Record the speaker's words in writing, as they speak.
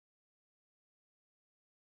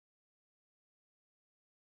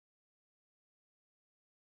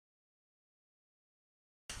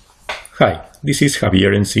Hi, this is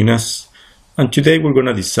Javier Encinas, and today we're going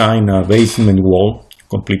to design a basement wall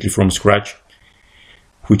completely from scratch,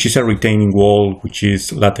 which is a retaining wall which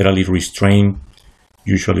is laterally restrained,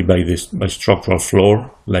 usually by structural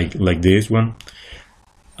floor, like this one.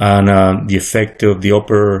 And the effect of the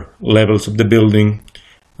upper levels of the building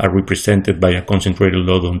are represented by a concentrated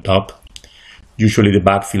load on top. Usually the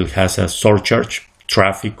backfill has a surcharge,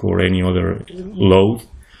 traffic, or any other load.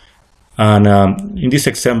 And in this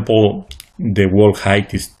example, the wall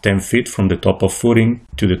height is 10 feet from the top of footing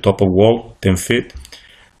to the top of wall, 10 feet.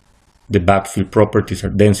 The backfill properties are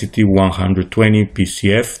density 120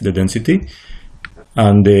 PCF, the density,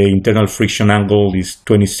 and the internal friction angle is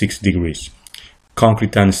 26 degrees.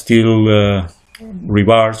 Concrete and steel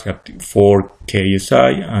rebars have 4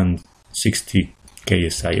 KSI and 60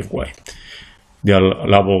 KSI FY. The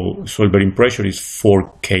allowable soil bearing pressure is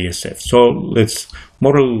 4 KSF. So let's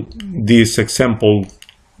model this example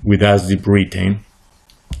with ASDIP RETAIN.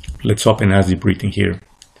 Let's open ASDIP RETAIN here.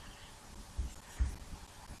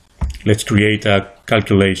 Let's create a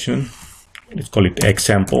calculation. Let's call it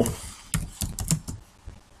example.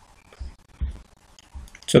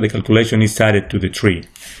 So the calculation is added to the tree.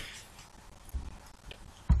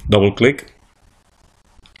 Double click.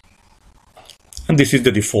 And this is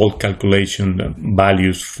the default calculation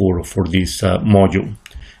values for this module.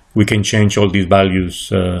 We can change all these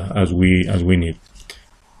values as we need.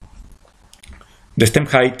 The stem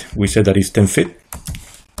height, we said that is 10 feet.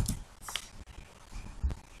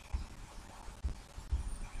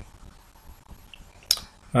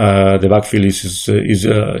 The backfill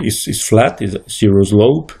is flat, is zero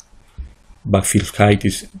slope. Backfill height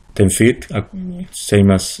is 10 feet,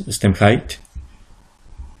 same as stem height.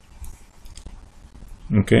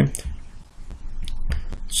 Okay,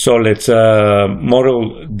 so let's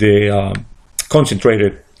model the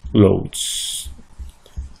concentrated loads.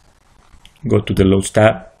 Go to the loads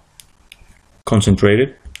tab,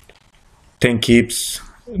 concentrated. 10 keeps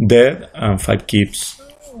dead and 5 keeps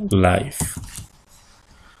live.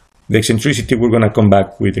 The eccentricity, we're going to come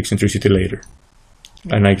back with eccentricity later,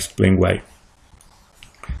 and I explain why.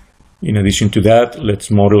 In addition to that,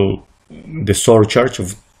 let's model the surcharge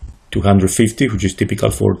of 250, which is typical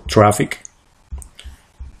for traffic.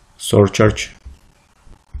 Surcharge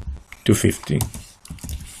 250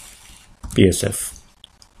 PSF.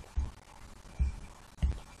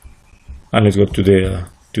 And let's go to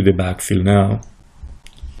the backfill now.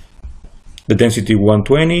 The density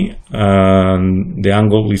 120 and the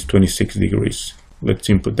angle is 26 degrees. Let's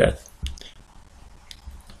input that.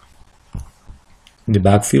 The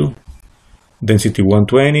backfill, density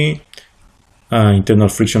 120, internal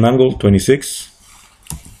friction angle 26.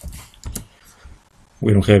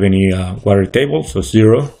 We don't have any water table, so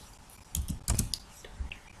 0.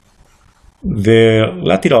 The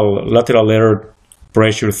lateral error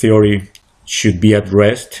pressure theory should be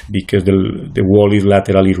addressed because the wall is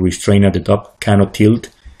laterally restrained at the top, cannot tilt,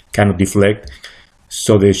 cannot deflect,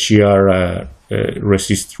 so the shear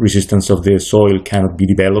resistance of the soil cannot be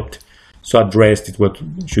developed. So addressed is what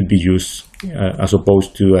should be used as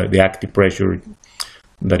opposed to the active pressure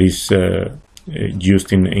that is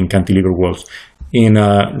used in cantilever walls. In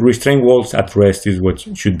restrained walls, addressed is what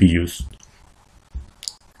should be used.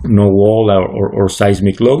 No wall or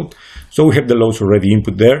seismic load. So we have the loads already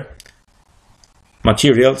input there.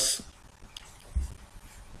 Materials,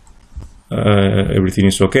 everything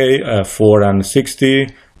is okay. 4 and 60,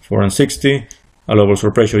 4 and 60. Allowable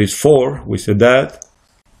soil pressure is 4. We said that.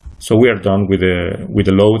 So we are done with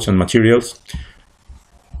the loads and materials.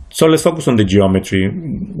 So let's focus on the geometry.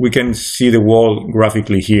 We can see the wall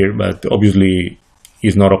graphically here, but obviously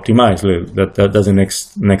it's not optimized. That's the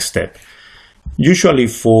next step. Usually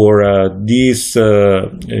for these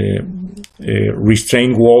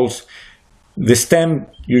restrained walls, the stem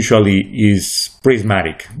usually is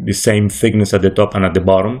prismatic, the same thickness at the top and at the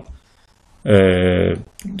bottom.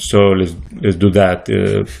 So let's do that.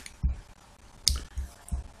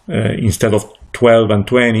 Instead of 12 and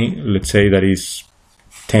 20, let's say that is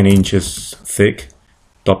 10 inches thick,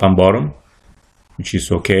 top and bottom, which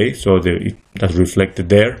is okay. So that's reflected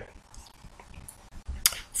there.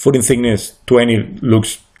 Footing thickness 20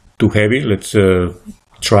 looks too heavy. Let's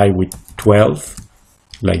try with 12,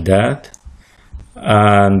 like that.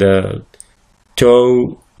 And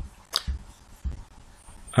toe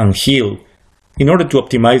and heel. In order to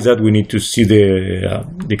optimize that, we need to see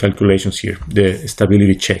the calculations here, the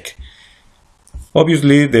stability check.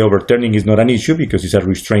 Obviously, the overturning is not an issue because it's a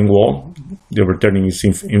restrained wall. The overturning is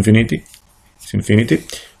infinity. It's infinity.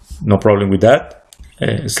 No problem with that.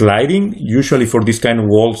 Sliding, usually for this kind of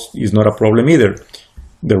walls, is not a problem either.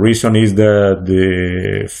 The reason is that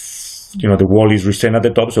the the wall is restrained at the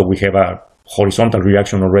top, so we have a horizontal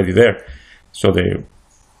reaction already there. So the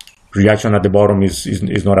reaction at the bottom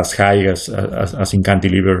is not as high as in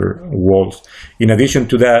cantilever walls. In addition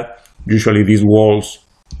to that, usually these walls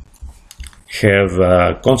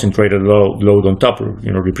have concentrated load on top,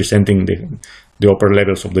 representing the upper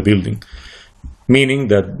levels of the building, meaning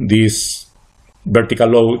that this vertical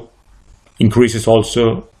load increases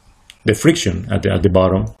also the friction at the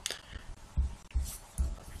bottom.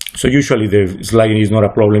 So usually the sliding is not a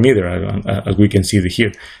problem either, as we can see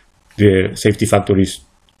here. The safety factor is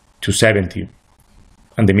 270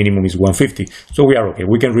 and the minimum is 150. So we are okay.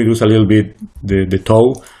 We can reduce a little bit the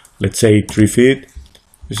toe, let's say 3 feet.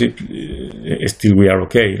 You see, still we are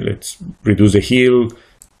okay. Let's reduce the heel,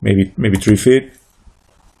 maybe 3 feet.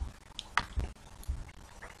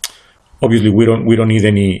 Obviously, we don't need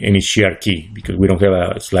any shear key because we don't have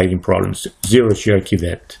a sliding problem. Zero shear key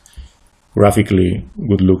depth graphically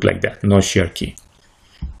would look like that. No shear key.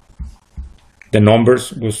 The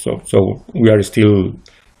numbers, so we are still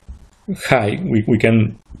high. We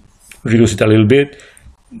can reduce it a little bit.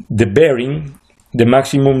 The bearing, the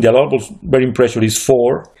allowable bearing pressure is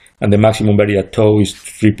 4, and the maximum bearing at toe is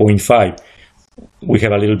 3.5. We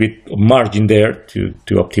have a little bit of margin there to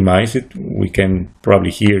optimize it. We can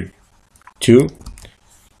probably here 2.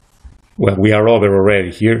 Well, we are over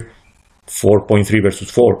already here, 4.3 versus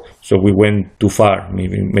 4. So we went too far,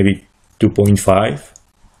 maybe 2.5.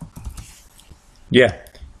 Yeah,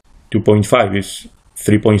 2.5 is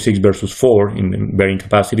 3.6 versus 4 in the bearing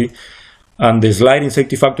capacity. And the sliding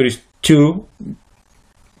safety factor is 2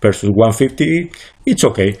 versus 150. It's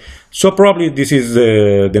okay. So probably this is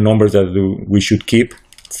the numbers that we should keep,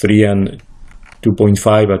 3 and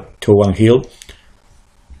 2.5 at toe and heel.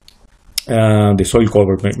 The soil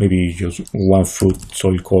cover, maybe just 1 foot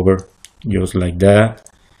soil cover, just like that.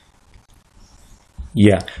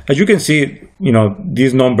 Yeah, as you can see,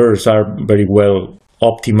 these numbers are very well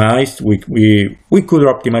optimized. We could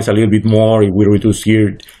optimize a little bit more if we reduce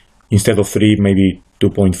here, instead of 3, maybe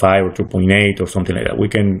 2.5 or 2.8 or something like that. We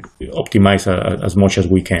can optimize as much as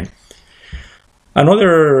we can.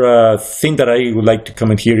 Another thing that I would like to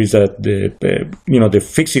comment here is that the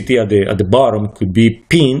fixity at the bottom could be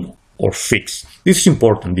pin or fixed. This is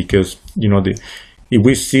important because if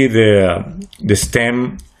we see the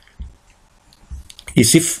stem,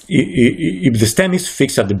 if the stem is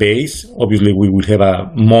fixed at the base, obviously we will have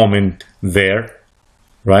a moment there,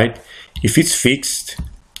 right? If it's fixed,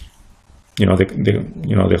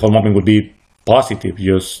 the whole moment would be positive,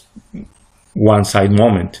 just one side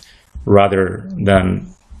moment, rather than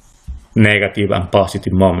negative and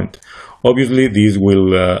positive moment. Obviously, this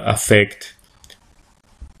will affect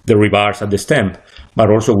the rebars at the stem, but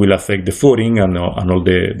also will affect the footing and all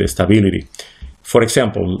the stability. For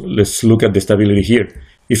example, let's look at the stability here.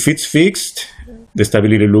 If it's fixed, the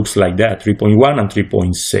stability looks like that, 3.1 and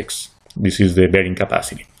 3.6. This is the bearing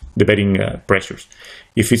capacity, the bearing pressures.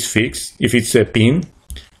 If it's fixed, if it's a pin,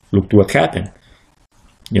 look to what happened.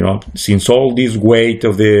 Since all this weight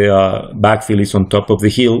of the backfill is on top of the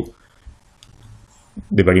heel,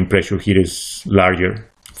 the bearing pressure here is larger,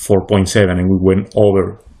 4.7, and we went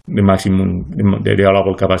over the maximum, the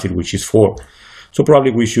allowable capacity, which is 4. So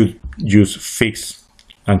probably we should use fixed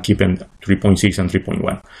and keep in 3.6 and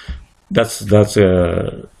 3.1. That's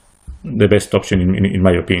the best option in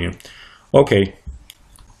my opinion. Okay.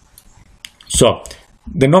 So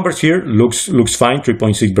the numbers here looks fine,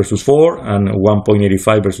 3.6 versus 4 and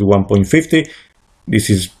 1.85 versus 1.50. This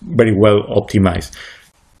is very well optimized.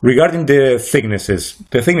 Regarding the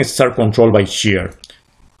thicknesses are controlled by shear.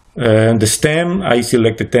 The stem, I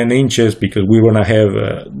selected 10 inches because we want to have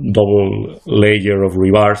a double layer of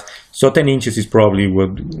rebars. So 10 inches is probably what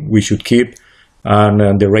we should keep.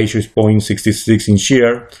 And the ratio is 0.66 in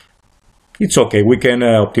shear. It's okay. We can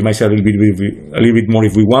optimize a little bit more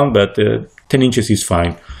if we want, but 10 inches is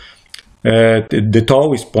fine. The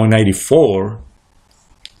toe is 0.94.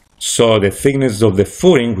 So the thickness of the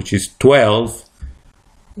footing, which is 12,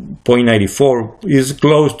 0.94 is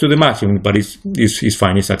close to the maximum, but it's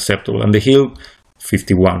fine, it's acceptable. And the heel,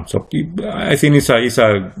 51. So I think it's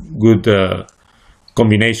a good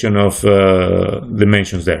combination of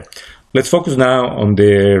dimensions there. Let's focus now on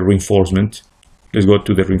the reinforcement. Let's go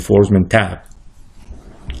to the reinforcement tab.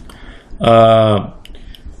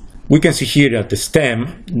 We can see here at the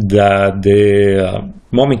stem that the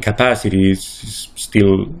moment capacity is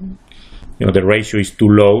still, the ratio is too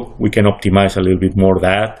low. We can optimize a little bit more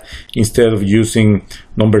that. Instead of using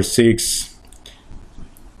number 6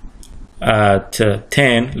 at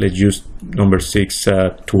 10, let's use number 6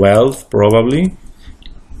 at 12 probably.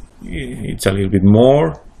 It's a little bit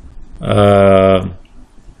more.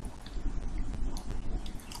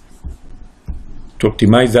 To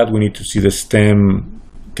optimize that, we need to see the stem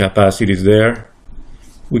capacities there.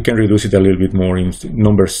 We can reduce it a little bit more in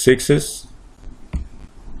number 6s.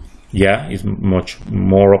 Yeah, it's much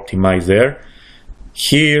more optimized there.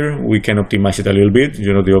 Here we can optimize it a little bit,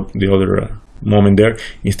 you know, the other moment there.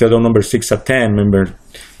 Instead of number 6 at 10, number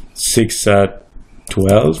 6 at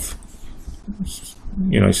 12.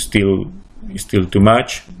 You know, it's still too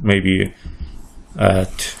much. Maybe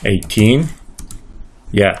at 18.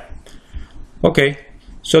 Yeah. Okay.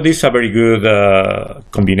 So this is a very good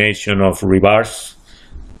combination of rebars.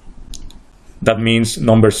 That means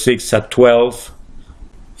number 6 at 12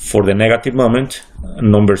 for the negative moment,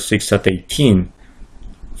 and number 6 at 18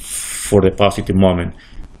 for the positive moment.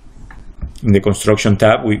 In the construction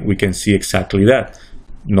tab, we can see exactly that.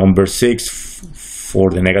 Number 6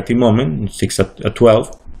 for the negative moment, 6 at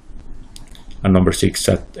 12, and number 6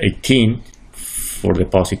 at 18 for the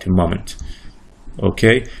positive moment.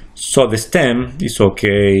 Okay, so the stem is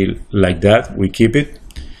okay like that, we keep it.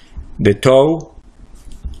 The toe,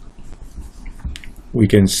 we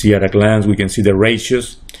can see at a glance, we can see the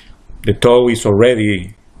ratios. The toe is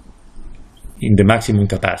already in the maximum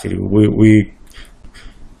capacity. We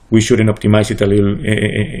shouldn't optimize it a little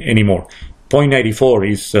anymore. 0.94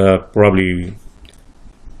 is probably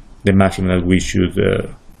the maximum that we should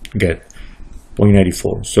get.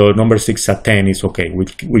 0.94. So number 6 at 10 is okay.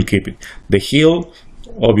 We'll keep it. The heel,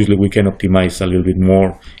 obviously we can optimize a little bit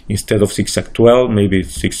more. Instead of 6 at 12, maybe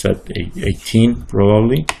 6 at 18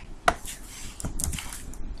 probably.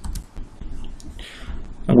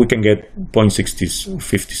 And we can get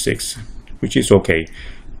 0.56, which is okay.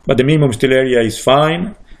 But the minimum still area is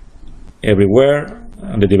fine everywhere,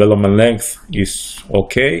 and the development length is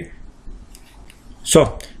okay.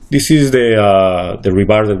 So this is the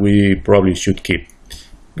rebar that we probably should keep.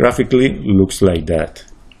 Graphically, looks like that,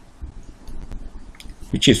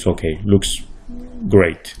 which is okay. Looks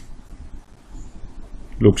great.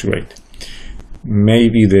 Looks great.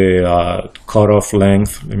 Maybe the cutoff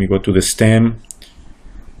length. Let me go to the stem.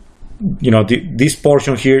 You know, this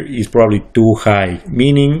portion here is probably too high,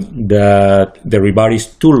 meaning that the rebar is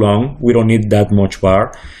too long. We don't need that much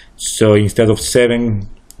bar. So instead of 7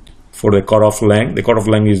 for the cutoff length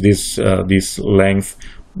is this length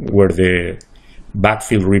where the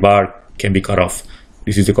backfill rebar can be cut off.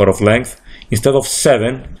 This is the cutoff length. Instead of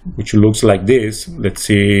 7, which looks like this, let's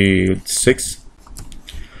see, 6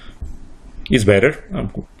 is better.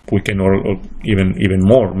 We can even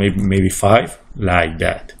more, maybe 5, like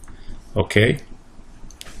that. Okay,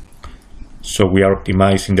 so we are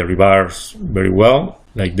optimizing the rebars very well,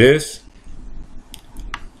 like this.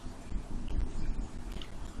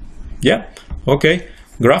 Yeah, okay,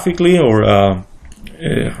 graphically or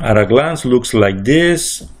at a glance looks like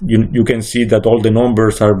this. You can see that all the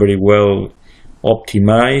numbers are very well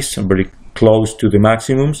optimized and very close to the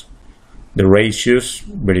maximums. The ratios,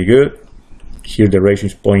 very good. Here the ratio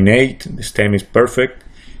is 0.8, the stem is perfect.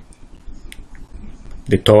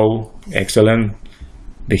 The toe, excellent.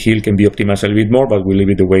 The heel can be optimized a little bit more, but we'll leave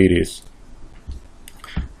it the way it is.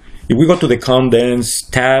 If we go to the Condense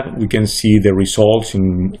tab, we can see the results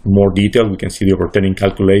in more detail. We can see the overturning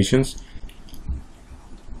calculations.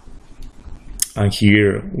 And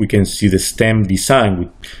here we can see the stem design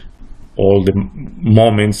with all the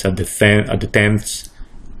moments at the tenths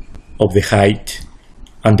of the height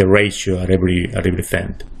and the ratio at every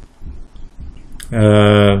tenth.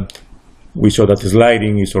 We saw that the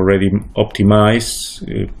sliding is already optimized,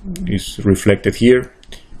 is reflected here.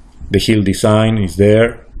 The heel design is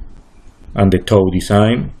there, and the toe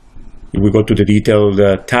design. If we go to the detailed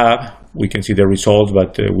tab, we can see the results,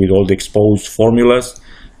 but with all the exposed formulas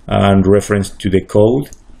and reference to the code.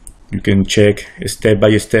 You can check step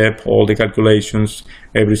by step all the calculations.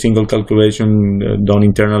 Every single calculation done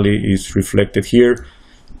internally is reflected here.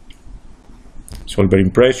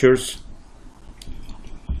 Solving pressures,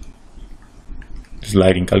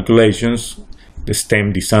 sliding calculations, the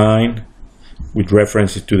stem design with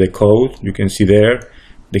references to the code. You can see there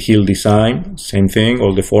the heel design, same thing,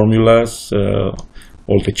 all the formulas,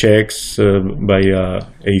 all the checks by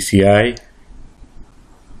ACI,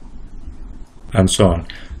 and so on.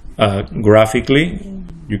 Graphically,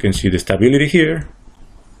 you can see the stability here,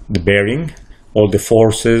 the bearing, all the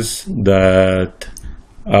forces that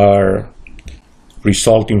are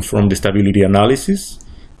resulting from the stability analysis,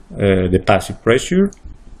 the passive pressure,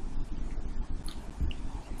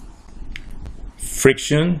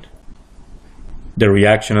 friction, the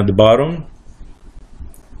reaction at the bottom,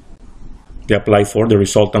 the applied force, the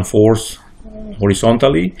resultant force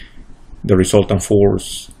horizontally, the resultant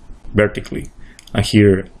force vertically, and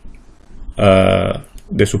here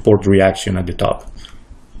the support reaction at the top.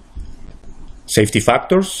 safety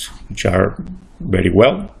factors, which are very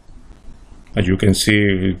well, as you can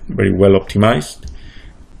see, very well optimized.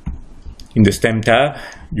 In the stem tab,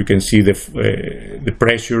 you can see the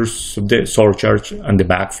pressures of the surcharge and the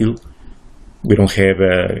backfill. We don't have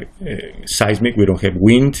seismic, we don't have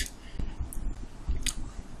wind.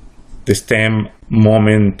 The stem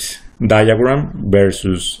moment diagram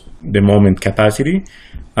versus the moment capacity,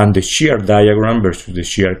 and the shear diagram versus the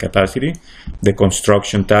shear capacity. The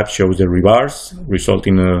construction tab shows the rebars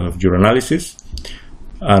resulting of your analysis.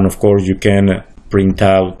 And of course, you can print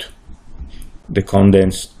out the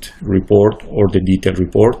condensed report or the detailed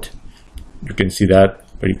report. You can see that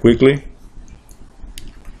very quickly.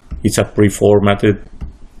 It's a pre-formatted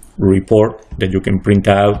report that you can print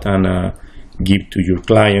out and give to your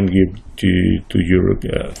client, give to your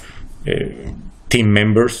team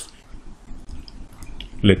members.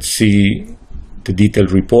 Let's see the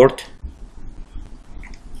detailed report.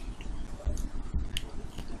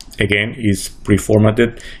 Again, is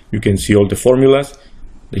pre-formatted. You can see all the formulas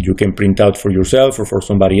that you can print out for yourself or for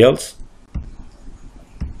somebody else.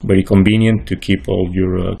 Very convenient to keep all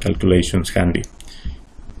your calculations handy.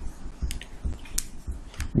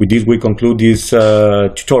 With this, we conclude this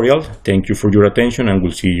tutorial. Thank you for your attention, and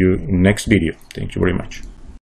we'll see you in the next video. Thank you very much.